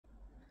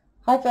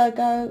Hi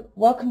Virgo,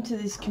 welcome to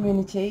this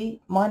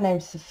community. My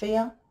name's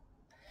Sophia.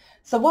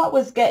 So what I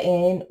was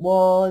getting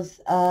was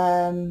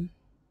I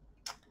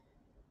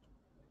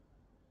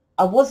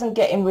wasn't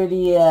getting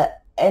really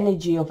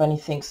energy of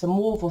anything. So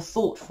more of a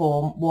thought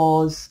form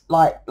was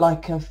like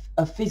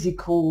a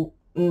physical,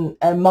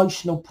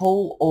 emotional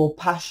pull or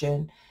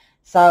passion.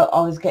 So I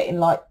was getting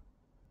like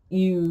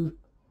you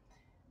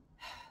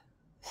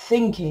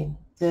thinking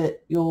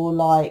that you're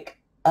like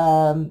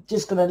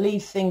just going to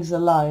leave things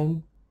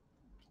alone.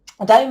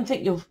 I don't even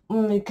think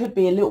it could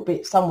be a little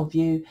bit, some of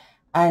you,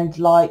 and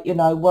like,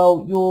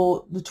 well,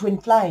 you're the twin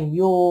flame,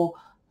 you're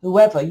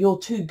whoever, you're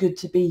too good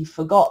to be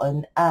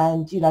forgotten,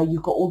 and,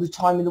 you've got all the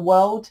time in the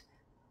world,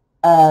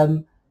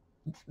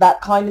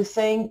 that kind of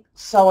thing.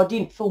 So I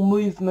didn't feel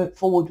movement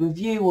forward with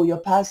you or your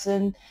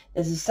person.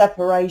 There's a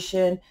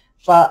separation.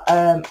 But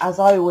as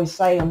I always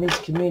say on this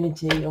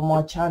community, on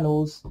my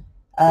channels,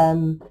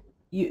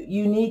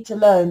 you need to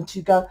learn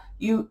to go,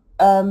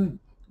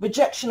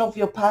 rejection of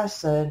your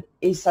person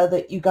is so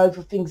that you go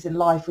for things in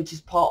life which is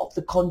part of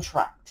the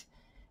contract.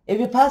 If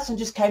your person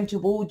just came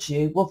towards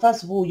you, well,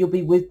 first of all, you'll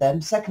be with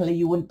them. Secondly,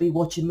 you wouldn't be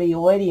watching me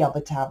or any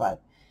other tarot.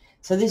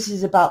 So this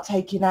is about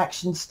taking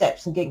action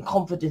steps and getting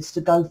confidence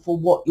to go for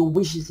what your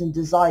wishes and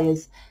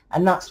desires,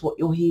 and that's what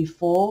you're here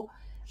for.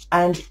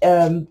 And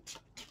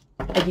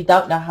if you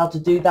don't know how to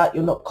do that,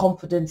 you're not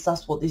confident.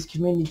 That's what these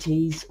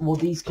communities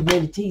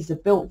are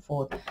built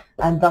for,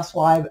 and that's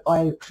why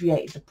I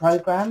created the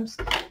programs.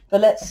 But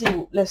let's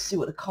see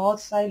what the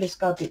cards say. Let's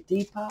go a bit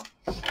deeper.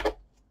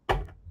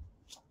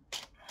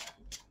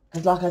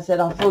 Because like I said,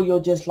 I feel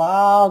you're just like,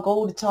 I've got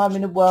all the time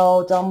in the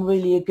world. I'm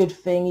really a good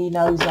thing. He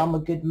knows I'm a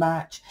good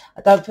match.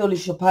 I don't feel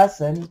it's your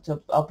person.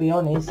 I'll be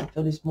honest. I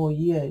feel it's more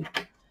you.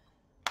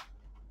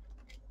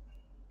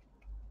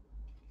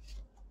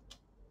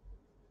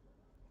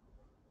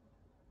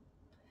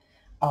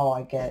 Oh,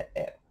 I get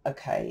it.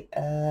 Okay.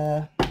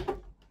 All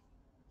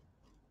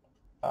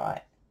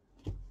right.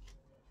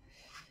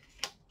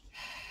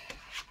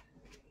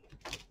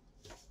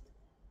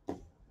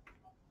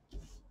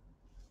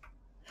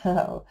 I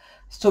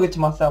was talking to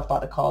myself about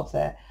the cards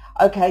there.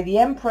 Okay, the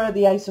Emperor,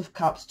 the Ace of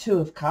Cups, Two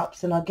of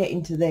Cups, and I'll get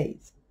into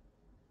these.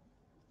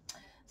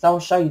 So I'll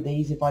show you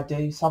these if I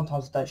do.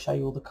 Sometimes I don't show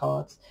you all the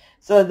cards.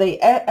 So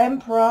the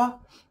Emperor,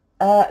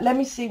 let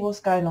me see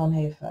what's going on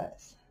here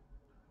first.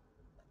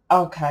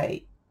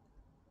 Okay.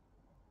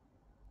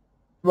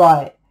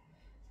 Right.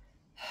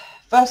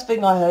 First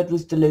thing I heard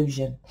was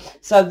delusion.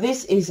 So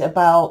this is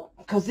about,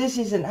 because this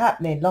isn't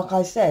happening, like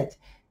I said.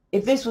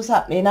 If this was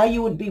happening, A,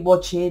 you wouldn't be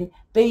watching.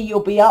 B,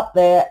 you'll be up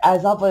there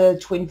as other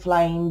twin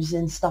flames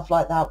and stuff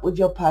like that with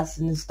your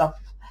person and stuff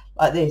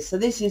like this. So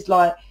this is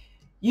like,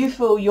 you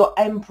feel your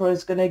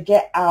Emperor's going to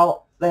get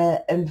out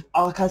there. And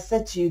like I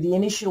said to you, the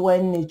initial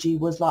energy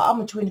was like,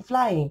 I'm a twin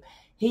flame.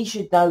 He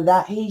should know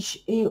that.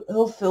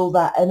 He'll feel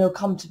that, and he'll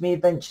come to me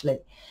eventually.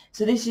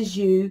 So this is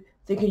you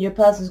thinking your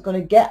person's going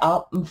to get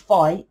up and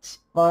fight,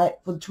 right,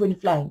 for the twin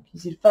flame. You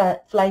see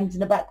flames in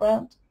the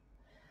background?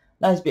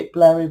 No, it's a bit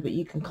blurry, but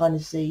you can kind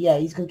of see, yeah,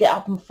 he's going to get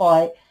up and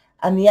fight.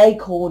 And the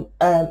acorn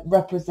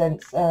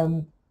represents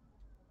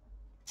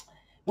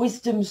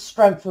wisdom,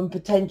 strength, and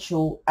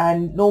potential.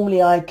 And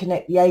normally I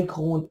connect the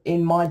acorn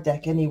in my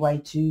deck anyway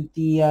to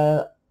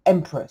the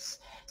Empress.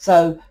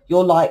 So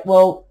you're like,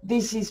 well,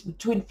 this is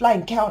twin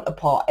flame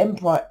counterpart,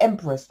 Emperor,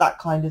 Empress, that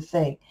kind of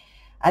thing.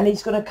 And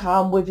he's going to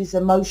come with his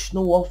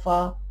emotional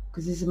offer,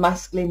 because there's a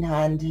masculine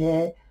hand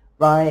here,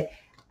 right?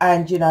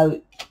 And,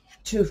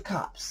 Two of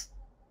Cups.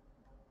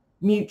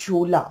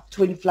 Mutual love,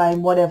 twin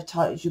flame, whatever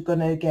titles you're going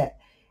to get.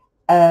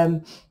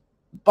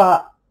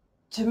 But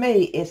to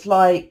me, it's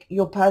like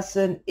your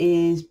person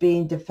is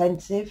being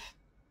defensive.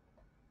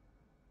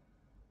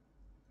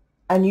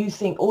 And you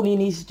think all he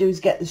needs to do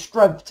is get the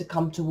strength to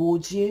come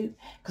towards you.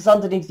 Because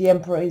underneath the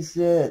Emperor is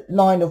the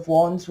Nine of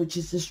Wands, which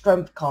is the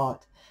strength card.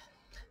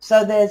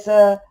 So there's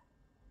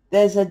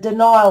a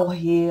denial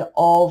here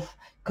of,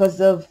 because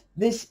of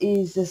this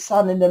is the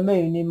sun and the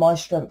moon in my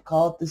strength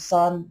card. The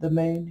sun, the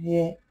moon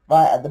here,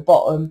 right at the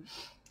bottom.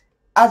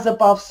 As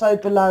above, so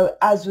below.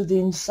 As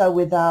within, so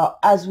without.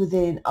 As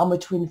within, I'm a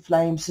twin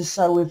flame.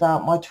 So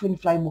without. My twin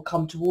flame will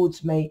come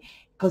towards me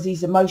because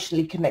he's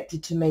emotionally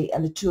connected to me.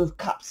 And the Two of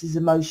Cups is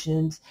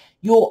emotions.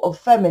 You're of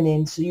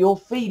feminine, so you're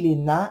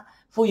feeling that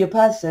for your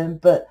person.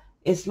 But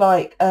it's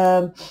like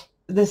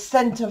the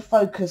center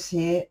focus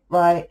here,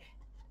 right?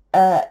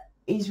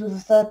 He's with a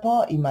third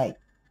party, mate.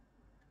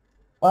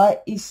 Right?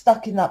 He's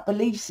stuck in that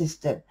belief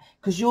system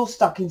because you're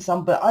stuck in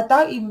some, but I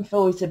don't even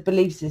feel it's a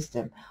belief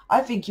system.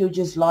 I think you're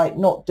just like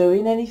not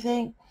doing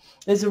anything.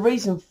 There's a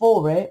reason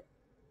for it,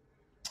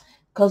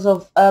 because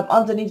of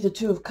underneath the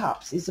Two of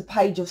Cups is the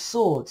Page of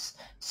Swords.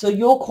 So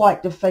you're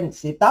quite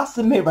defensive. That's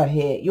the mirror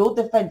here. You're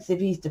defensive,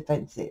 he's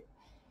defensive.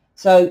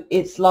 So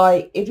it's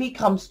like if he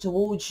comes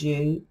towards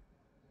you,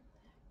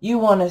 you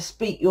want to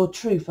speak your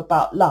truth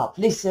about love.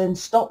 Listen,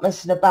 stop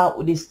messing about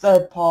with this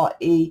third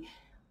party.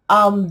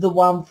 I'm the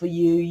one for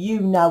you. You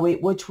know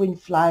it. We're twin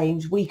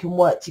flames. We can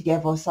work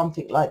together or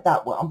something like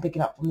that. What I'm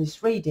picking up from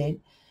this reading.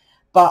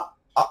 But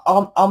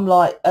I'm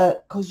like,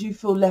 because you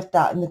feel left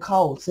out in the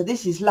cold. So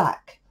this is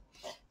lack.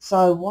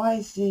 So why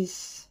is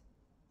this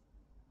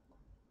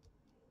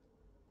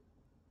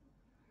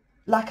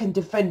lack in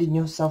defending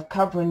yourself,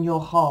 covering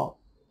your heart?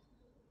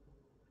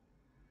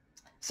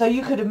 So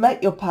you could have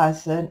met your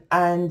person,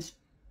 and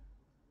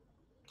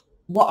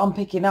what I'm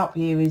picking up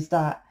here is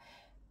that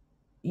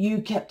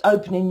you kept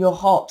opening your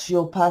heart to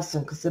your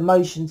person, because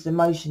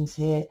emotions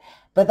here,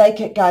 but they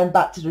kept going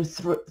back to the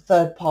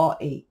third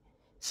party.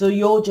 So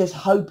you're just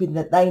hoping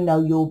that they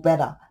know you're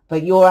better,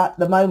 but you're at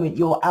the moment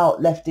you're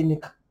out left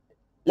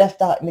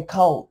out in the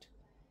cold.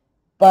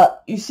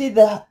 But you see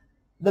the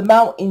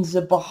mountains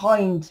are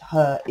behind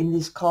her in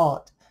this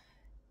card.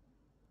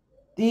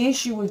 The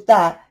issue with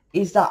that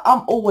is that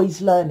I'm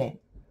always learning.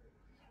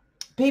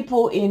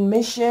 People in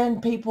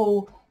mission,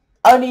 people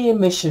only in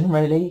mission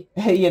really,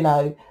 you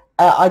know.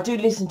 I do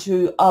listen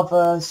to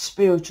other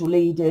spiritual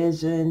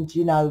leaders, and,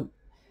 you know,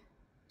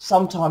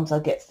 sometimes I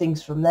get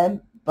things from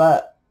them,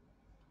 but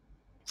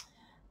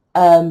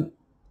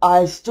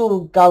I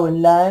still go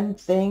and learn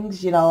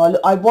things, you know.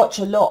 I watch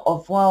a lot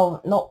of,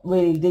 well, not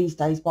really these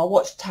days, but I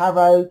watch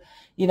tarot,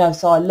 you know,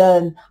 so I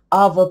learn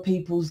other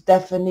people's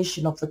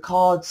definition of the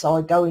cards, so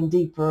I go in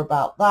deeper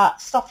about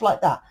that, stuff like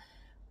that.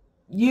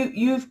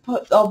 You've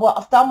put, well,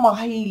 I've done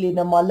my healing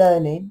and my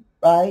learning,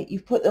 right?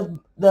 You've put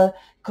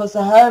because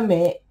the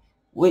Hermit,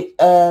 which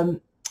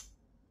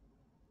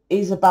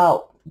is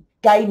about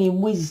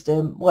gaining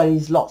wisdom. Well,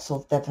 there's lots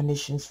of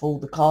definitions for all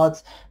the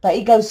cards, but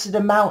he goes to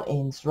the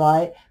mountains,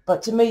 right?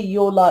 But to me,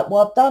 you're like,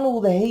 well, I've done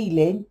all the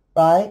healing,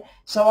 right?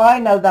 So I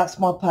know that's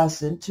my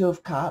person, Two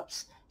of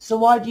Cups. So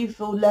why do you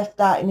feel left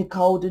out in the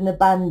cold and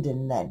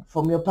abandoned then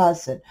from your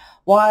person?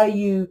 Why are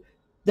you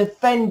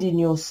defending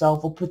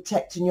yourself or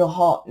protecting your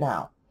heart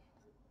now?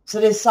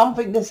 So there's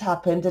something that's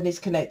happened and it's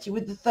connected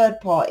with the third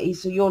party.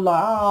 So you're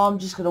like, oh, I'm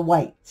just going to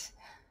wait.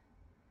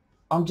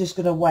 I'm just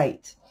going to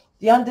wait.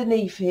 The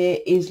underneath here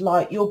is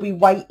like you'll be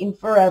waiting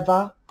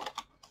forever.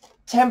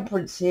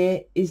 Temperance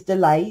here is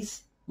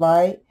delays,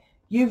 right?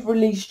 You've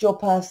released your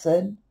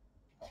person.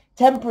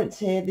 Temperance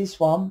here, this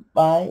one,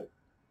 right?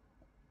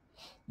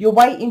 You're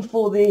waiting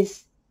for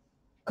this,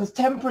 because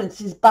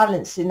temperance is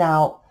balancing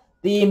out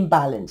the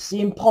imbalance,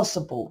 the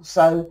impossible.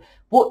 So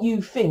what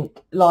you think,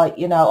 like,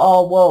 you know,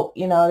 oh, well,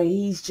 you know,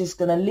 he's just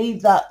going to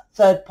leave that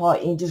third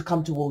party and just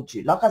come towards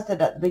you. Like I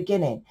said at the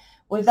beginning,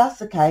 well, if that's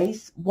the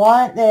case,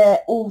 why aren't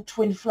there all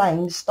twin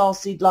flames,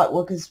 starseed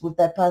lightworkers with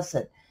their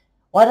person?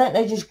 Why don't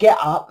they just get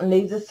up and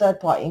leave the third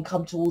party and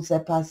come towards their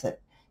person?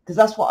 Because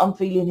that's what I'm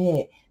feeling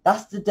here.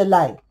 That's the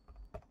delay,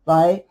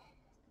 right?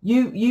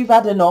 You've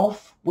had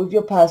enough with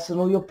your person,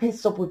 or you're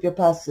pissed off with your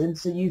person,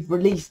 so you've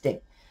released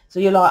it. So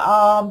you're like,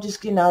 oh, I'm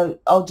just, you know,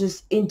 I'll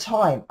just, in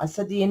time, I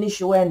said the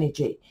initial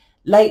energy,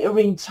 later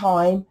in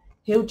time,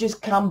 he'll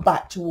just come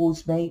back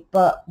towards me.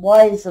 But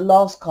why is the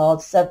last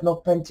card Seven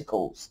of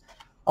Pentacles?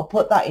 I'll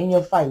put that in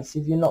your face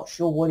if you're not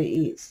sure what it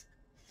is.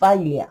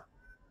 Failure.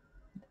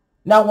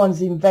 No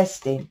one's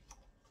investing,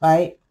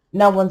 right?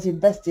 No one's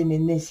investing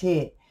in this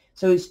here.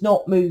 So it's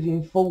not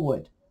moving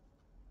forward.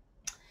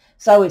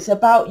 So it's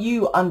about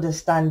you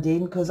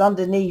understanding, because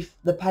underneath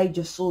the Page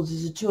of Swords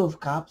is a Two of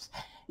Cups,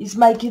 is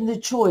making the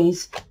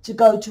choice to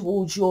go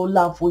towards your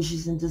love,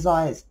 wishes and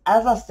desires.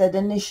 As I said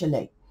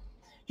initially,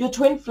 your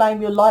twin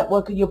flame, your light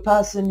worker, your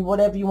person,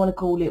 whatever you want to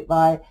call it,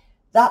 right?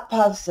 That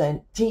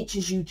person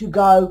teaches you to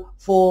go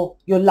for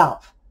your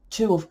love,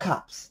 Two of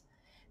Cups.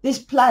 This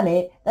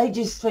planet, they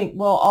just think,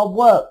 well, I'll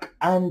work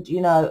and,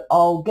 you know,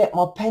 I'll get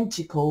my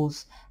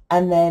pentacles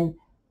and then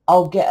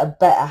I'll get a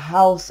better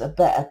house, a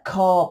better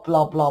car,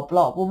 blah, blah,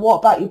 blah. Well, what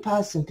about your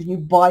person? Can you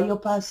buy your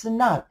person?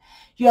 No.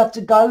 You have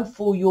to go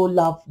for your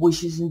love,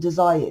 wishes and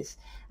desires.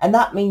 And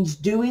that means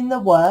doing the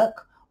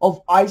work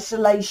of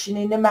isolation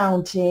in the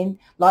mountain,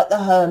 like the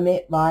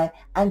hermit, right?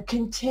 And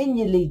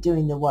continually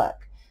doing the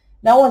work.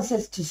 No one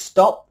says to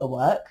stop the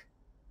work.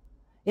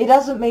 It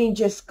doesn't mean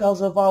just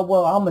because of, oh,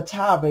 well, I'm a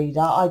tarot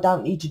reader, I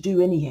don't need to do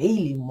any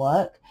healing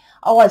work.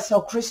 Oh, I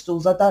sell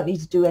crystals, I don't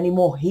need to do any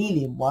more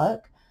healing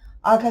work.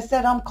 Like I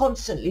said, I'm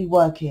constantly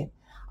working.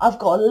 I've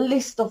got a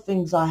list of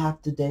things I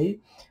have to do.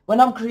 When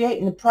I'm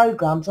creating the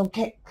programs, I'm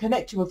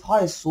connecting with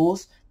higher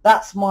source.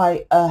 That's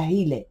my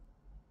healing.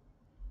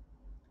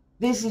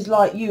 This is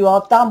like you.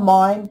 I've done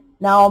mine.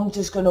 Now I'm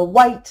just going to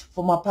wait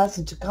for my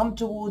person to come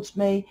towards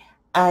me.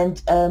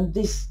 And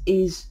this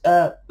is,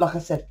 like I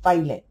said,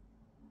 failing.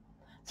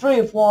 Three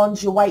of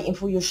Wands, you're waiting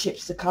for your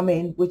ships to come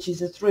in, which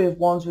is a Three of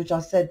Wands, which I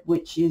said,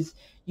 which is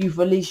you've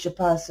released your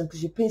person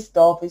because you're pissed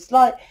off. It's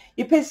like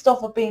you're pissed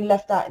off of being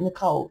left out in the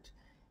cold.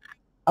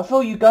 I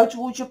feel you go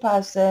towards your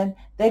person.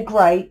 They're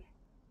great.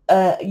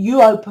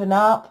 You open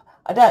up.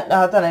 I don't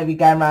know if you're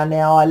going around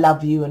now, I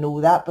love you and all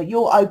that, but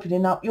you're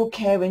opening up, you're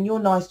caring, you're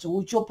nice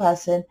towards your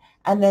person,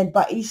 and then,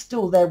 but he's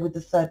still there with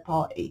the third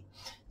party.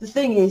 The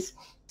thing is,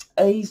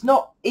 he's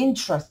not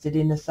interested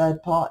in the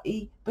third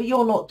party, but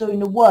you're not doing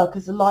the work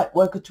as a light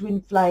worker,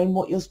 twin flame,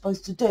 what you're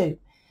supposed to do.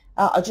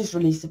 I just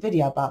released a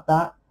video about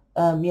that.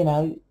 You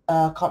know,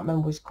 I can't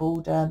remember what it's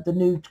called, the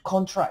new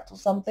contract or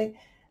something.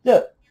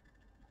 Look,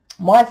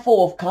 My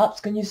Four of Cups,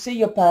 can you see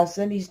your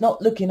person? He's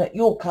not looking at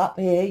your cup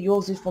here.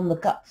 Yours is from the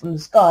cup from the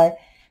sky.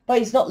 But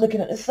he's not looking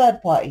at the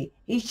third party.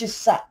 He's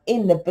just sat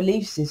in the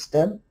belief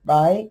system,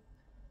 right?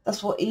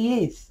 That's what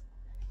he is.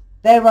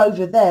 They're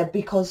over there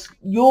because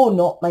you're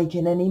not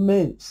making any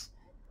moves.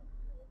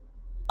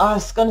 I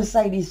was going to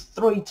say this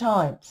 3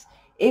 times.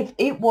 If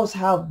it was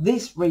how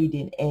this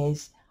reading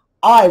is,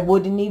 I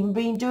wouldn't even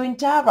be doing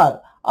tarot.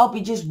 I'll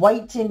be just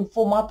waiting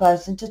for my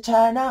person to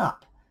turn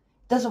up.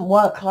 It doesn't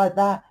work like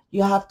that.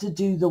 You have to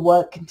do the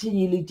work,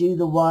 continually do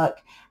the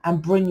work,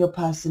 and bring your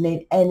person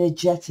in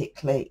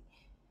energetically.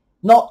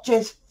 Not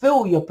just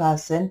feel your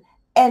person,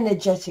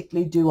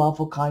 energetically do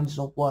other kinds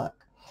of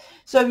work.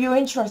 So if you're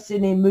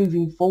interested in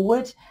moving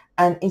forward,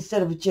 and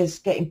instead of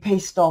just getting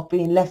pissed off,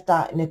 being left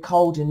out in the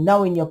cold and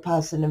knowing your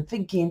person and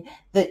thinking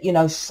that, you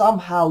know,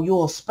 somehow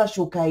you're a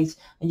special case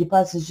and your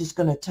person's just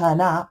going to turn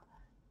up,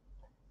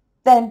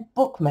 then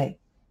book me.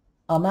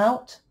 I'm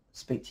out.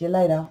 Speak to you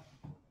later.